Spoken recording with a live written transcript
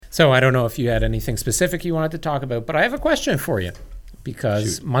So I don't know if you had anything specific you wanted to talk about, but I have a question for you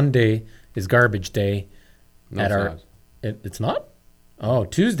because Shoot. Monday is garbage day. No, it's not. It's not? Oh,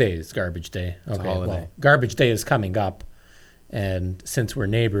 Tuesday is garbage day. It's a holiday. Well, garbage day is coming up. And since we're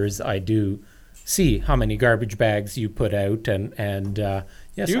neighbors, I do see how many garbage bags you put out. And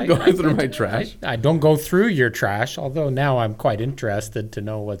yes, You go through my trash? I don't go through your trash, although now I'm quite interested to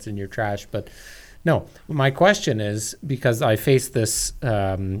know what's in your trash. But no, my question is, because I face this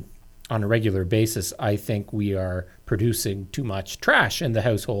on a regular basis, I think we are producing too much trash in the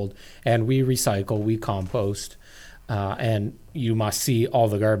household, and we recycle, we compost, and you must see all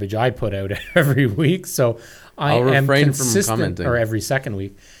the garbage I put out every week. So I I'll am refrain from consistent, commenting. or every second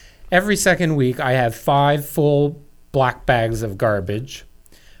week. Every second week, I have 5 full black bags of garbage,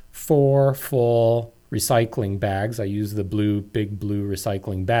 4 full recycling bags. I use the big blue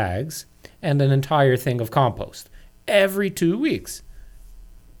recycling bags, and an entire thing of compost every 2 weeks.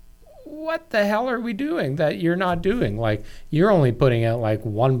 What the hell are we doing that you're not doing? Like, you're only putting out like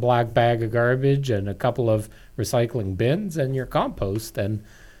 1 black bag of garbage and a couple of recycling bins and your compost, and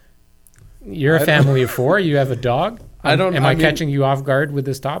you're a family of 4. You have a dog. Am I catching you off guard with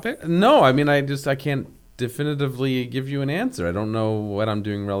this topic? No, I mean, I can't definitively give you an answer. I don't know what I'm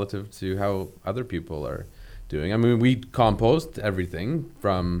doing relative to how other people are doing. I mean, we compost everything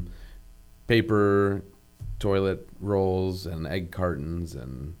from paper, toilet rolls, and egg cartons,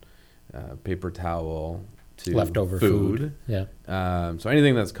 and paper towel to Leftover food. Yeah. So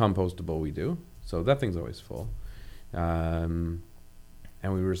anything that's compostable, we do. So that thing's always full. And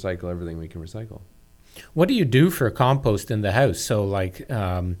we recycle everything we can recycle. What do you do for compost in the house? So, like,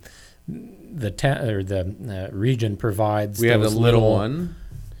 the region provides. We have a those little one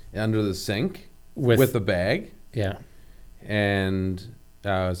under the sink with a bag, Yeah. and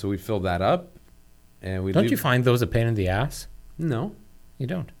so we fill that up, and we Don't you find those a pain in the ass? No, You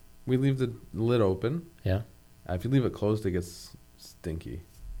don't. we leave the lid open. Yeah. If you leave it closed, it gets stinky.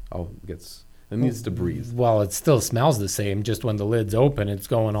 It needs to breathe. Well, it still smells the same. Just when the lid's open, it's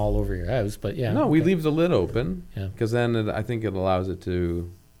going all over your house. But yeah. No, we okay. leave the lid open Yeah. because then I think it allows it to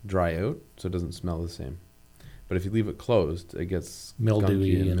dry out, so it doesn't smell the same. But if you leave it closed, it gets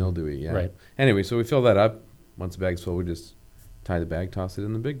Mildewy gunky and and- mildewy. Yeah. right. Anyway, so we fill that up. Once the bag's full, we just tie the bag, toss it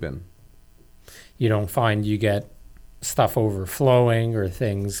in the big bin. You don't find you get stuff overflowing or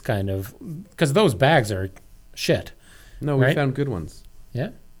things kind of, because those bags are shit. No, we Right? found good ones.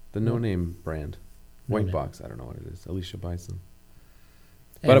 Yeah. The No-Name brand. No White Name. Box, I don't know what it is. Alicia buys them.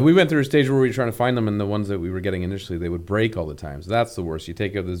 And- But we went through a stage where we were trying to find them, and the ones that we were getting initially, they would break all the time. So that's the worst. You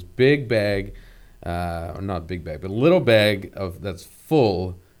take out this big bag, or not big bag, but a little bag that's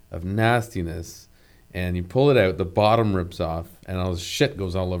full of nastiness, and you pull it out, the bottom rips off, and all the shit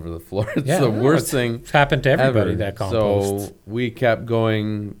goes all over the floor. It's Yeah, the no, worst thing It's happened to everybody ever. that composts. So we kept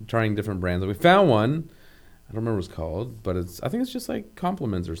going, trying different brands. We found one. I don't remember what it's called, but I think it's just like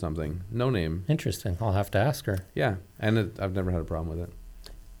Compliments or something. No Name. Interesting. I'll have to ask her. Yeah, and I've never had a problem with it.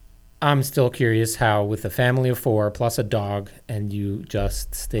 I'm still curious how, with a family of 4 plus a dog, and you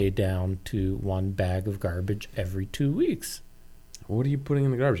just stay down to 1 bag of garbage every 2 weeks. What are you putting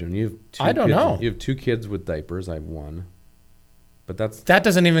in the garbage? I mean, you have I don't kids, know. You have 2 kids with diapers. I have 1, but that's That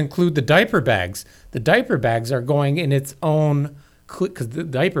doesn't even include the diaper bags. The diaper bags are going in its own, because the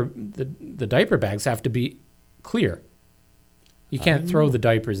diaper bags have to be clear. You can't throw the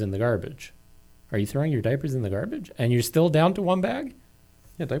diapers in the garbage. Are you throwing your diapers in the garbage? And you're still down to 1 bag?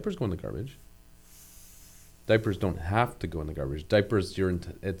 yeah. Diapers go in the garbage. Diapers don't have to go in the garbage. Diapers,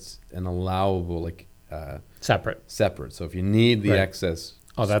 it's an allowable Separate. separate. So if you need the Right. excess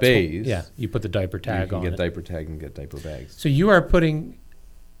Oh, that's space, yeah. You put the diaper you tag can on get it. diaper tag and get diaper bags. So you are putting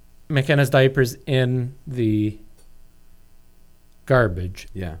McKenna's diapers in the garbage,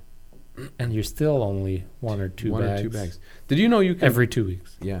 Yeah, and you're still only 1 or 2 1 bags. or 2 bags. Did you know you can Every 2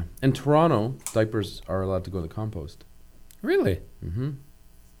 weeks. Yeah, in Toronto, diapers are allowed to go in the compost. Really? Mm-hmm.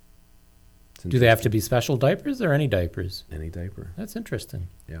 Do they have to be special diapers or any diapers? Any diaper? That's interesting.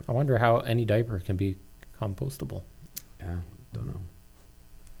 Yeah. I wonder how any diaper can be compostable. Yeah, don't know.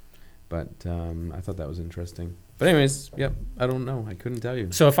 But I thought that was interesting. But anyways, yep, I don't know. I couldn't tell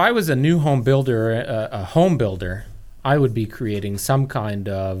you. So if I was a new home builder, a home builder, I would be creating some kind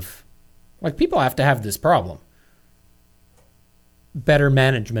of, like, people have to have this problem. Better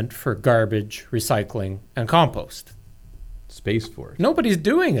management for garbage, recycling, and compost. Space Force. Nobody's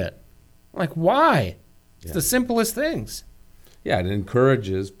doing it. Like, why? It's Yeah. the simplest things. Yeah, it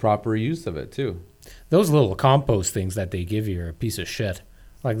encourages proper use of it too. Those little compost things that they give you are a piece of shit.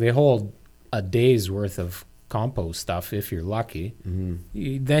 Like, they hold a day's worth of compost stuff if you're lucky.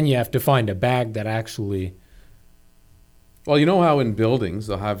 Mm-hmm. Then you have to find a bag that actually Well, you know how in buildings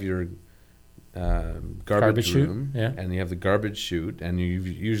they'll have your garbage chute, room, yeah. and you have the garbage chute, and you've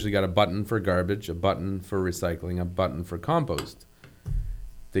usually got a button for garbage, a button for recycling, a button for compost.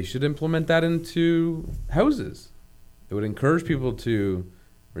 They should implement that into houses. It would encourage people to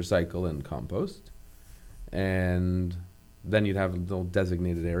recycle and compost, and then you'd have a little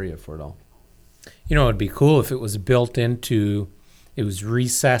designated area for it all. You know, it'd be cool if it was built into, it was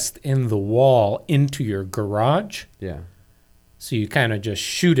recessed in the wall into your garage. Yeah. So you kind of just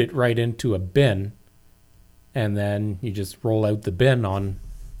shoot it right into a bin, and then you just roll out the bin on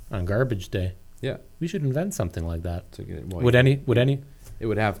garbage day. Yeah. We should invent something like that. To get, well, Would any? It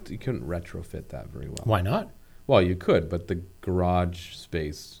would have to, you couldn't retrofit that very well. Why not? Well, you could, but the garage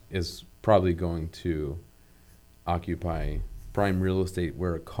space is probably going to occupy prime real estate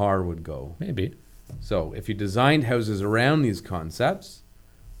where a car would go. Maybe. So if you designed houses around these concepts,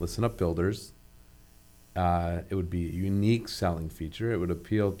 listen up, builders, it would be a unique selling feature. It would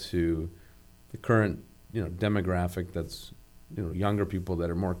appeal to the current, demographic that's, younger people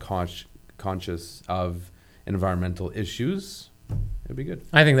that are more conscious of environmental issues. It'd be good.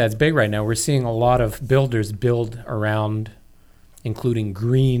 I think that's big right now. We're seeing a lot of builders build around, including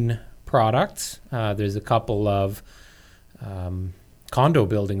green products. There's a couple of condo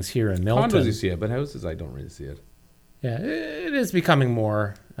buildings here in Milton. Condos you see it, but houses I don't really see it. Yeah, it is becoming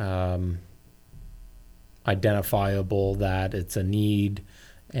more identifiable that it's a need,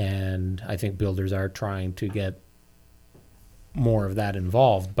 and I think builders are trying to get more of that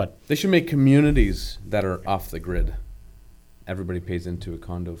involved. But they should make communities that are off the grid. Everybody pays into a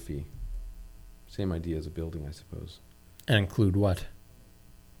condo fee. Same idea as a building, I suppose. And include what?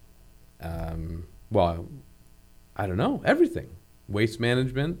 Well, I don't know. Everything. Waste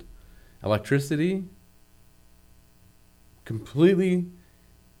management, electricity, completely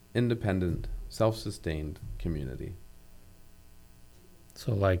independent, self-sustained community.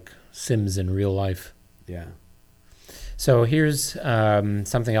 So like Sims in real life. Yeah. So here's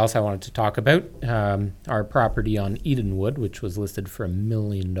something else I wanted to talk about. Our property on Edenwood, which was listed for $1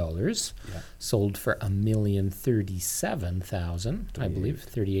 million, sold for $1,037,000, I believe,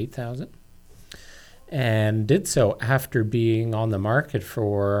 $38,000, and did so after being on the market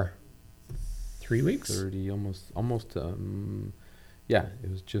for 3 weeks. 30, almost. Yeah,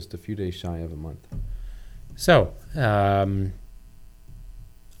 it was just a few days shy of a month. So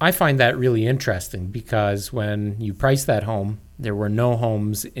I find that really interesting because when you price that home, there were no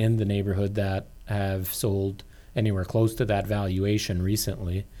homes in the neighborhood that have sold anywhere close to that valuation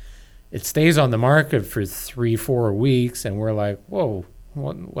recently. It stays on the market for 3-4 weeks, and we're like, whoa,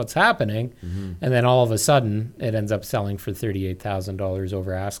 what's happening? Mm-hmm. And then all of a sudden, it ends up selling for $38,000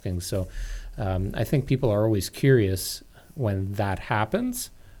 over asking. So I think people are always curious when that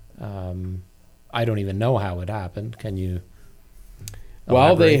happens. I don't even know how it happened. Can you?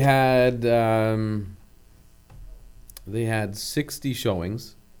 Well, they had 60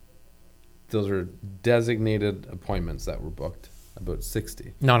 showings. Those are designated appointments that were booked, about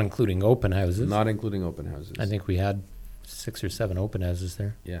 60. Not including open houses. Not including open houses. I think we had 6 or 7 open houses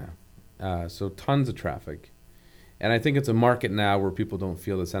there. Yeah. So tons of traffic. And I think it's a market now where people don't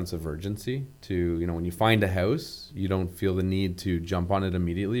feel the sense of urgency to, when you find a house, you don't feel the need to jump on it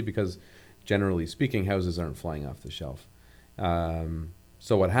immediately because generally speaking, houses aren't flying off the shelf.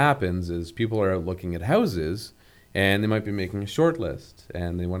 So what happens is people are out looking at houses and they might be making a short list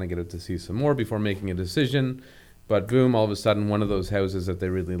and they want to get out to see some more before making a decision. But boom, all of a sudden one of those houses that they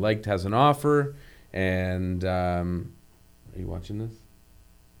really liked has an offer. And are you watching this?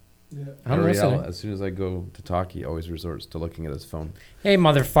 Yeah. Ariel, as soon as I go to talk, he always resorts to looking at his phone. Hey,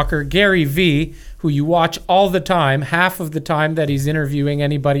 motherfucker, Gary V, who you watch all the time, half of the time that he's interviewing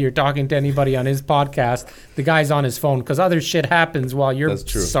anybody or talking to anybody on his podcast, the guy's on his phone because other shit happens while your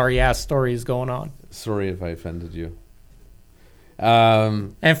sorry-ass story is going on. Sorry if I offended you.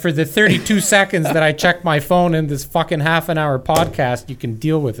 And for the 32 seconds that I check my phone in this fucking half-an-hour podcast, you can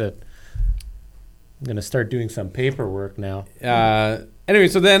deal with it. I'm going to start doing some paperwork now. Anyway,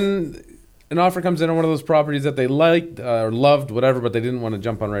 so then an offer comes in on one of those properties that they liked or loved, whatever, but they didn't want to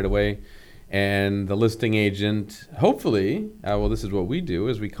jump on right away. And the listing agent, hopefully, this is what we do,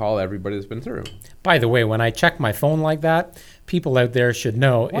 is we call everybody that's been through. By the way, when I check my phone like that, people out there should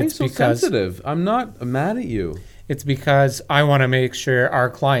know Why it's are you so sensitive? I'm not mad at you. It's because I want to make sure our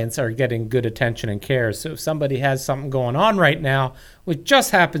clients are getting good attention and care. So if somebody has something going on right now, which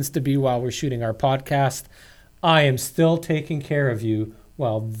just happens to be while we're shooting our podcast, I am still taking care of you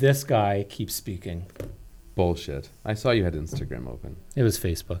while this guy keeps speaking. Bullshit. I saw you had Instagram open. It was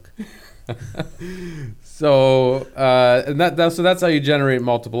Facebook. So that's how you generate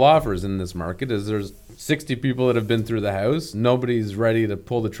multiple offers in this market. Is there's 60 people that have been through the house. Nobody's ready to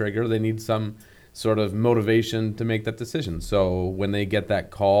pull the trigger. They need some sort of motivation to make that decision. So when they get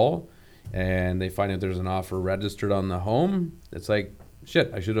that call and they find out there's an offer registered on the home, it's like,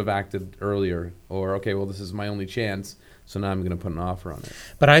 shit, I should have acted earlier. Or, okay, well, this is my only chance, so now I'm going to put an offer on it.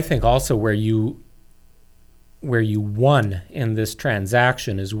 But I think also where you won in this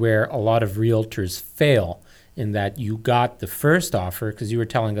transaction is where a lot of realtors fail, in that you got the first offer, because you were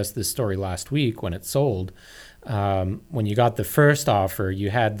telling us this story last week when it sold. When you got the first offer, you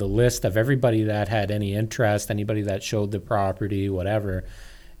had the list of everybody that had any interest, anybody that showed the property, whatever,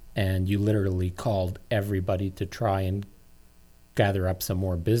 and you literally called everybody to try and gather up some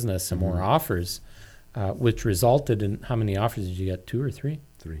more business, some more offers, which resulted in, how many offers did you get? 2 or 3?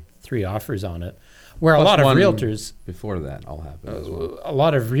 3. 3 offers on it. Where Plus a lot of one realtors, before that all happened as well. a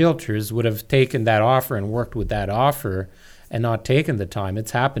lot of realtors would have taken that offer and worked with that offer and not taken the time. It's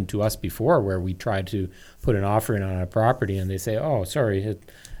happened to us before where we tried to put an offer in on a property and they say, oh, sorry,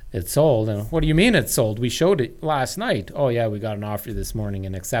 it sold. And what do you mean it sold? We showed it last night. Oh, yeah, we got an offer this morning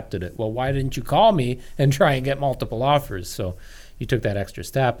and accepted it. Well, why didn't you call me and try and get multiple offers? So you took that extra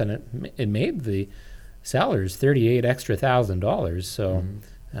step, and it made the sellers $38,000 extra. So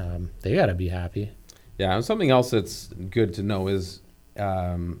they got to be happy. Yeah, and something else that's good to know is,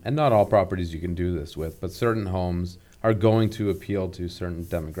 and not all properties you can do this with, but certain homes are going to appeal to certain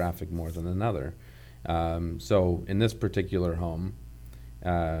demographic more than another. So in this particular home,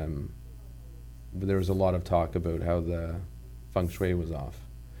 there was a lot of talk about how the feng shui was off.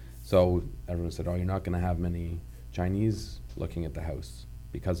 So everyone said, oh, you're not going to have many Chinese looking at the house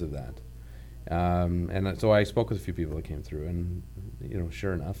because of that. And so I spoke with a few people that came through, and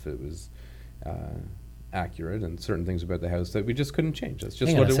sure enough, it was accurate, and certain things about the house that we just couldn't change. That's just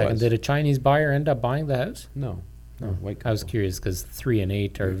Hang what on a it second. was. Did a Chinese buyer end up buying the house? No. White I was couple. curious because 3 and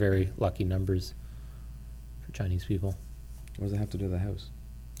 8 are very lucky numbers for Chinese people, What does it have to do with the house?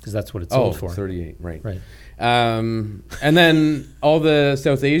 because that's what it's sold Oh, for. 38, right. Right. And then all the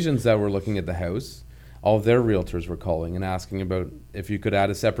South Asians that were looking at the house, all of their realtors were calling and asking about if you could add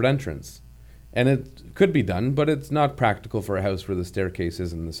a separate entrance. And it could be done, but it's not practical for a house where the staircase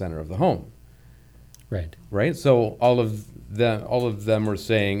is in the center of the home. Right. Right? So all of them were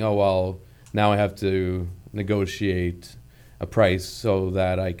saying, oh, well, now I have to negotiate a price so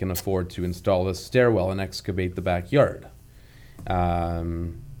that I can afford to install a stairwell and excavate the backyard.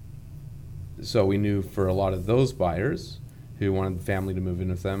 So we knew for a lot of those buyers who wanted the family to move in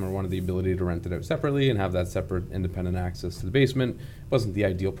with them or wanted the ability to rent it out separately and have that separate independent access to the basement, wasn't the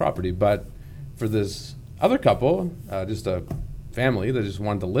ideal property. But for this other couple, just a family that just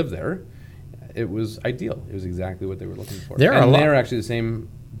wanted to live there, it was ideal. It was exactly what they were looking for. They're actually the same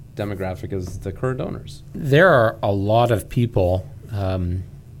demographic as the current owners. There are a lot of people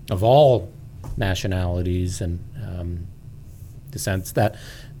of all nationalities and descents that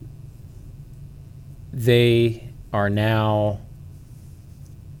they are now,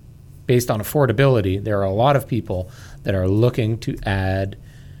 based on affordability, there are a lot of people that are looking to add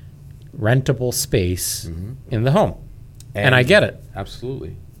rentable space in the home. And I get it.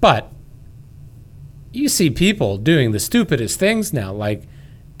 Absolutely. But you see people doing the stupidest things now, like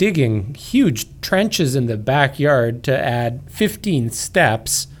digging huge trenches in the backyard to add 15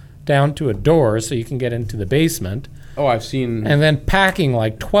 steps down to a door so you can get into the basement. Oh, I've seen. And then packing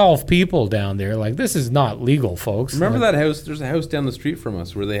like 12 people down there. Like, this is not legal, folks. Remember that house? There's a house down the street from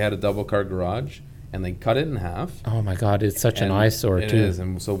us where they had a double car garage and they cut it in half. Oh my God, it's such an eyesore, It too. is.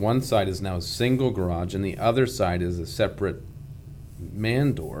 And so one side is now a single garage and the other side is a separate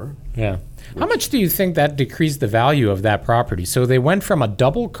man door. Yeah. How much do you think that decreased the value of that property? So they went from a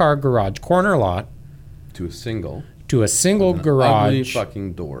double car garage corner lot To a single. to a single An garage. ugly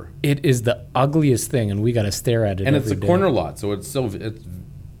fucking door. It is the ugliest thing, and we got to stare at it. And it's a every day. corner lot, so it's so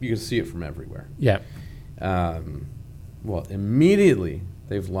you can see it from everywhere. Yeah. Well, immediately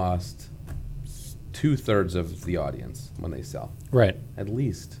they've lost 2/3 of the audience when they sell, Right. at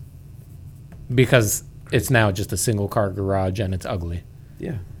least. Because it's now just a single car garage and it's ugly.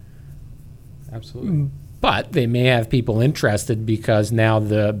 Yeah, absolutely. But they may have people interested because now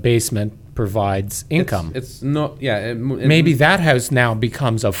the basement provides income. It's not. Yeah, Maybe that house now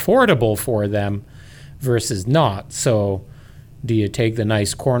becomes affordable for them versus not. So do you take the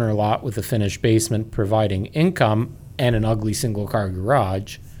nice corner lot with a finished basement providing income and an ugly single car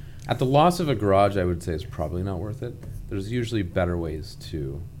garage? At the loss of a garage, I would say it's probably not worth it. There's usually better ways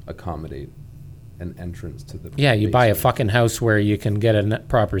to accommodate an entrance to the Yeah, you buy a basement. fucking house where you can get a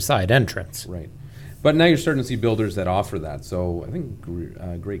proper side entrance. Right. But now you're starting to see builders that offer that. So I think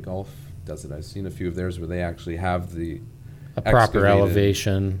Great Golf does it. I've seen a few of theirs where they actually have the a proper excavated,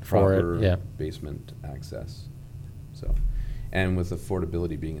 elevation for proper it. Yeah. basement access. So, and with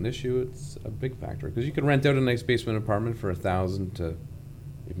affordability being an issue, it's a big factor because you could rent out a nice basement apartment for $1,000 to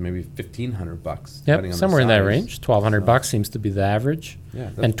maybe $1,500. Yep, somewhere in that size. range. $1,200 seems to be the average. Yeah,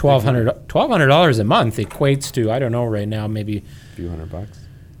 that's And a big $1,200 a month equates to, I don't know right now, maybe, a few $100,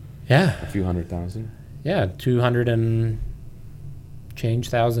 yeah, a few $100,000. yeah, 200 and change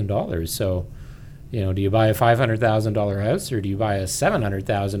 $1,000. So, do you buy a $500,000 house or do you buy a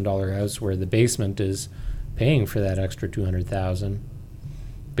 $700,000 house where the basement is paying for that extra $200,000?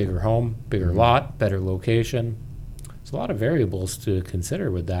 Bigger home, bigger lot, better location. There's a lot of variables to consider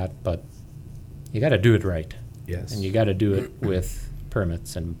with that, but you got to do it right. Yes. And you got to do it with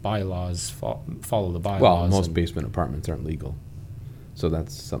permits and bylaws, follow the bylaws. Well, most and basement apartments aren't legal, so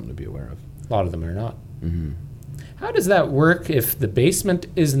that's something to be aware of. a lot of them are not. Mm-hmm. How does that work if the basement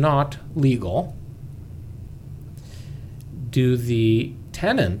is not legal? Do the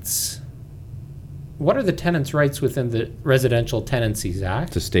tenants, what are the tenants' rights within the Residential Tenancies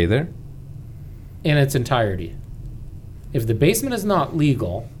Act To stay there? in its entirety? If the basement is not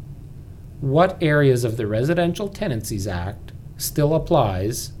legal, what areas of the Residential Tenancies Act still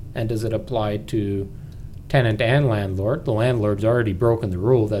applies, and does it apply to tenant and landlord? The landlord's already broken the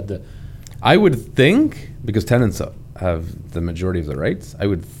rule that the I would think, because tenants have the majority of the rights, I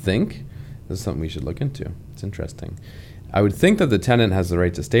would think, this is something we should look into. It's interesting. I would think that the tenant has the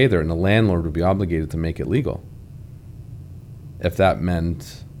right to stay there and the landlord would be obligated to make it legal. If that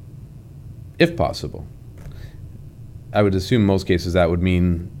meant, if possible. I would assume most cases that would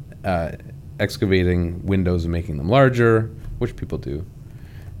mean excavating windows and making them larger, which people do,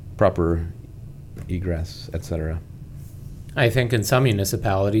 proper egress, etc. I think in some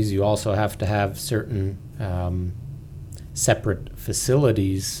municipalities, you also have to have certain separate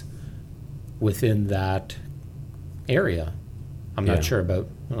facilities within that area. I'm Yeah. not sure about,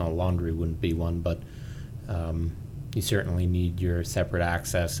 laundry wouldn't be one, but you certainly need your separate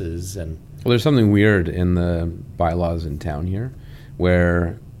accesses and Well, there's something weird in the bylaws in town here,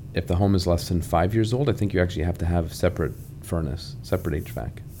 where if the home is less than 5 years old, I think you actually have to have separate furnace, separate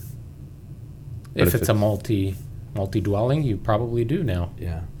HVAC. But if it's a multi-dwelling, you probably do now.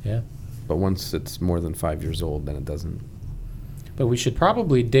 Yeah. Yeah. But once it's more than 5 years old, then it doesn't. But we should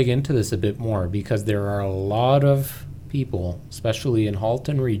probably dig into this a bit more because there are a lot of people, especially in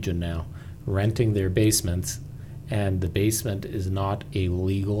Halton region now, renting their basements, and the basement is not a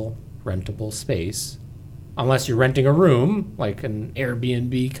legal rentable space unless you're renting a room, like an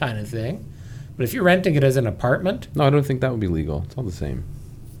Airbnb kind of thing. But if you're renting it as an apartment, No, I don't think that would be legal. It's all the same.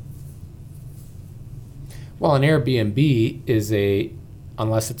 well, an Airbnb is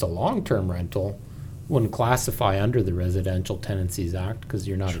unless it's a long-term rental, wouldn't classify under the Residential Tenancies Act because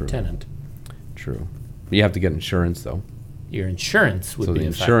you're not True. a tenant. True. But you have to get insurance, though. Your insurance would So be the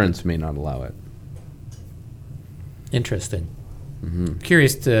affected. insurance may not allow it. Interesting. Mm-hmm.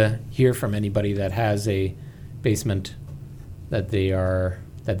 Curious to hear from anybody that has a basement that they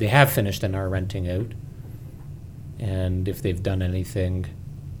have finished and are renting out, and if they've done anything.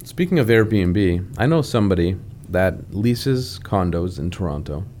 Speaking of Airbnb, I know somebody that leases condos in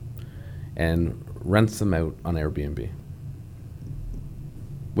Toronto and rents them out on Airbnb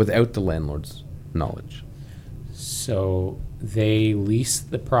without the landlord's knowledge. So they lease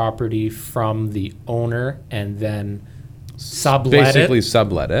the property from the owner and then sublet Basically it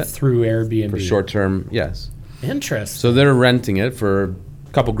sublet it through Airbnb. for short term, yes. Interesting. So they're renting it for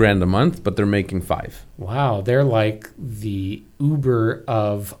a couple grand a month, but they're making $5. Wow, they're like the Uber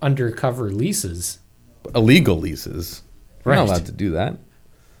of undercover leases. Illegal leases. We're not Right. allowed to do that.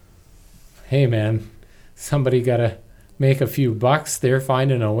 Hey man, somebody gotta make a few bucks. They're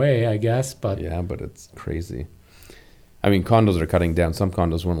finding a way, I guess, but Yeah, but it's crazy. I mean, condos are cutting down. Some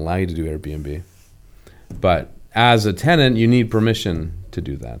condos won't allow you to do Airbnb. But as a tenant, you need permission to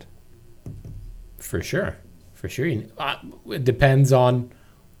do that. for sure. It depends on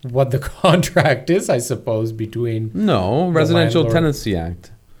what the contract is, I suppose, between. No, Residential landlord. Tenancy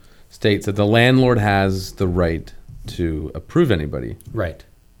Act states that the landlord has the right to approve anybody. Right.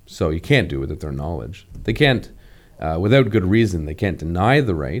 So you can't do it without their knowledge. They can't, without good reason, they can't deny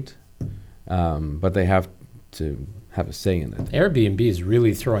the right, but they have to have a say in it. Airbnb is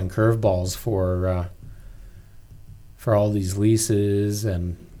really throwing curveballs for all these leases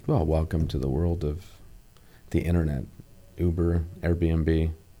and. Well, welcome to the world of the internet. Uber,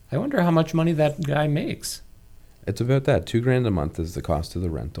 Airbnb. I wonder how much money that guy makes. It's about that. $2,000 a month is the cost of the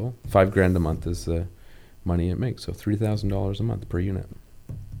rental. $5,000 a month is the money it makes. So $3,000 a month per unit.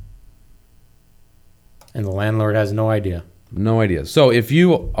 And the landlord has no idea. No idea. So if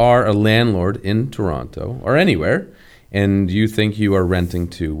you are a landlord in Toronto or anywhere, and you think you are renting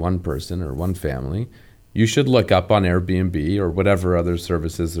to one person or one family, you should look up on Airbnb or whatever other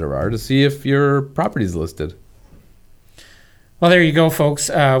services there are to see if your property's listed. Well, there you go, folks.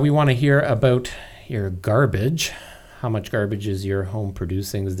 We want to hear about your garbage. How much garbage is your home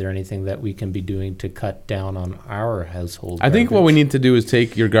producing? Is there anything that we can be doing to cut down on our household I think what garbage? we need to do is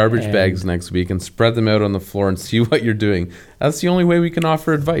take your garbage And- bags next week and spread them out on the floor and see what you're doing. That's the only way we can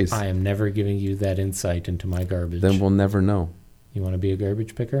offer advice. I am never giving you that insight into my garbage. Then we'll never know. You want to be a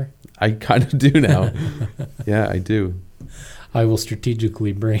garbage picker? I kind of do now. Yeah, I do. I will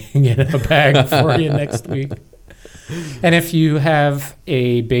strategically bring in a bag for you next week. And if you have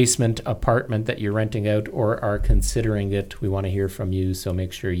a basement apartment that you're renting out or are considering it, we want to hear from you. So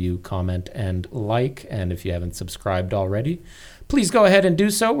make sure you comment and like. And if you haven't subscribed already, please go ahead and do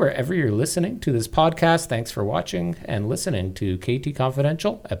so wherever you're listening to this podcast. Thanks for watching and listening to KT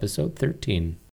Confidential, episode 13.